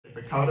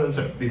Pecados.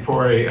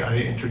 Before I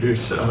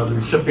introduce the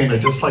recipient,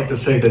 I'd just like to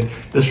say that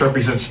this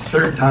represents the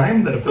third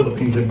time that a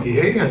Philippines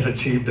MPA has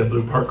achieved a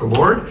Blue Park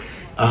Award.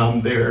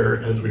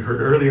 They're, as we heard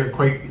earlier,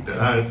 quite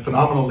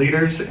phenomenal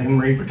leaders in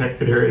marine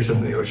protected areas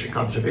and the ocean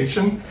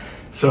conservation.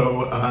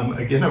 So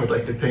again, I would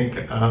like to thank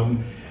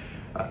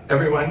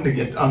everyone, to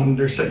get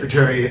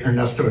Undersecretary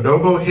Ernesto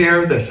Adobo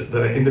here,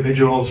 the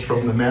individuals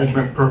from the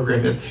management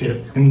program in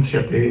Siete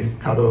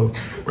Pecados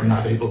were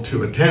not able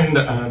to attend.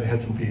 They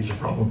had some visa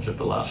problems at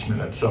the last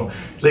minute. So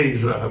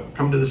please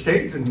come to the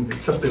stage and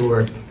accept the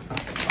award.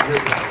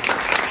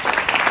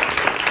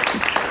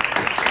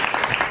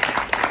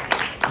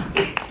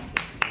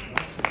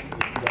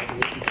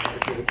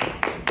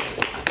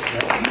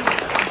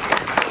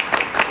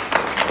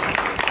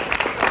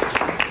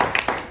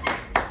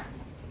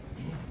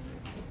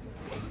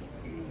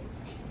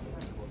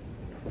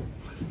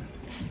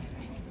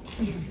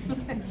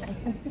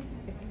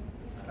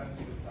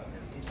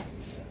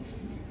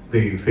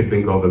 The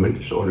Philippine government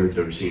is honored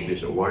to receive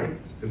this award,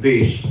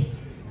 this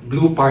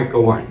Blue Park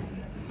Award,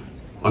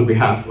 on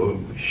behalf of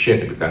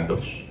Siete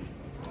Pecados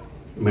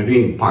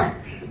Marine Park.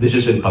 This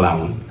is in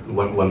Palawan,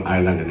 one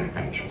island in our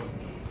country.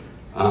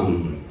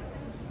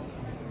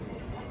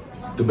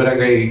 The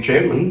barangay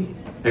chairman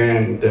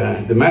and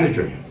the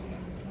manager,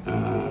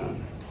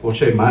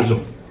 Jose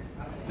Mazo,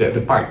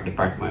 the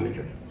park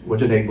manager,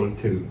 wasn't able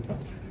to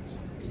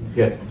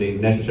get the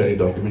necessary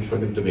documents for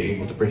them to be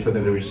able to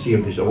personally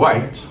receive this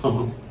award.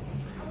 So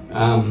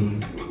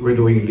we're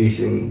doing this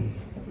in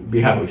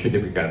behalf of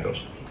Siete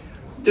Pecados.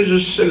 This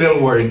is a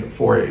little word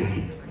for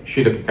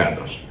Siete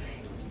Pecados.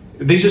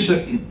 This is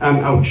an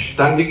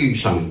outstanding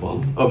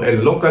example of a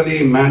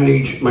locally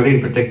managed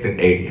marine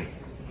protected area,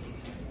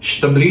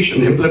 established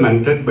and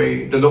implemented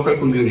by the local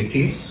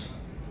communities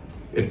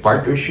in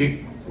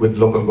partnership with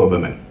local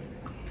government.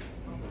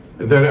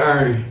 There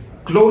are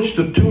close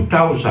to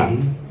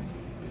 2,000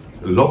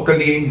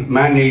 locally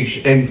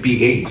managed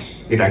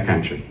MPAs in our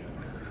country.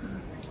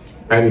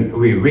 And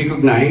we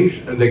recognize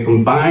that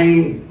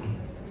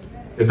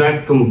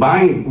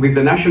combined with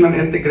the National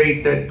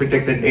Integrated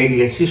Protected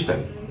Area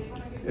System,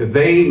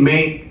 they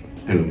make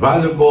a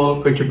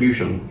valuable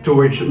contribution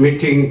towards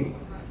meeting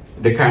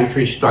the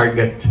country's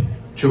target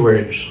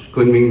towards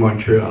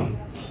Kunming-Montreal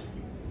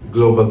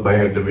Global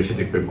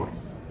Biodiversity Framework.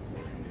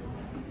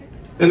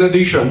 In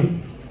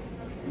addition,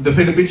 the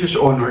Philippines is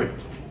honored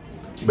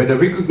by the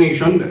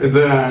recognition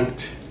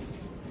that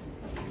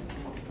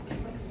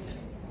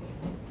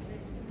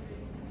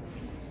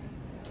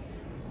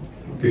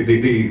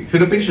the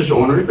Philippines is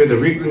honored by the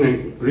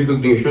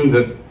recognition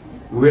that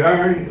we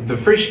are the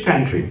first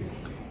country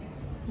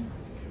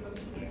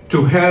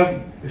to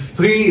have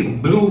 3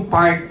 Blue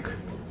Park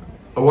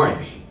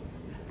Awards.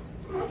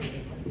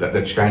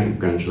 That's kind of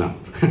grand slam.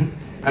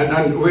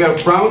 and we are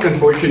proud and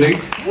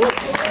fortunate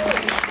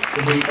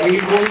to be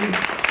able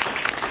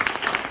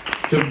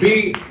to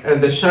be at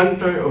the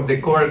center of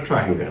the Coral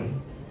Triangle.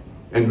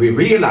 And we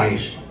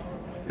realize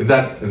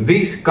that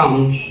this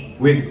comes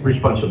with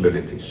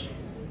responsibilities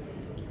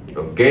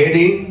of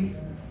caring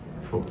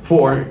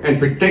for and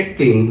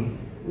protecting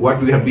what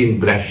we have been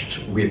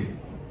blessed with.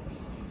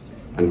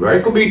 And we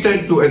are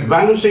committed to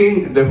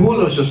advancing the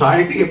whole of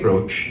society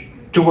approach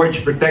towards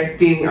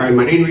protecting our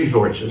marine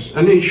resources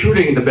and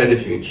ensuring the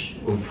benefits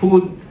of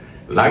food,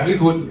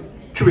 livelihood,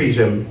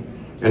 tourism,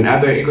 and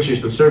other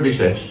ecosystem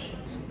services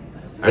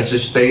are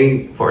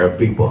sustained for our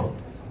people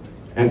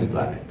and the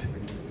planet.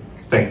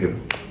 Thank you.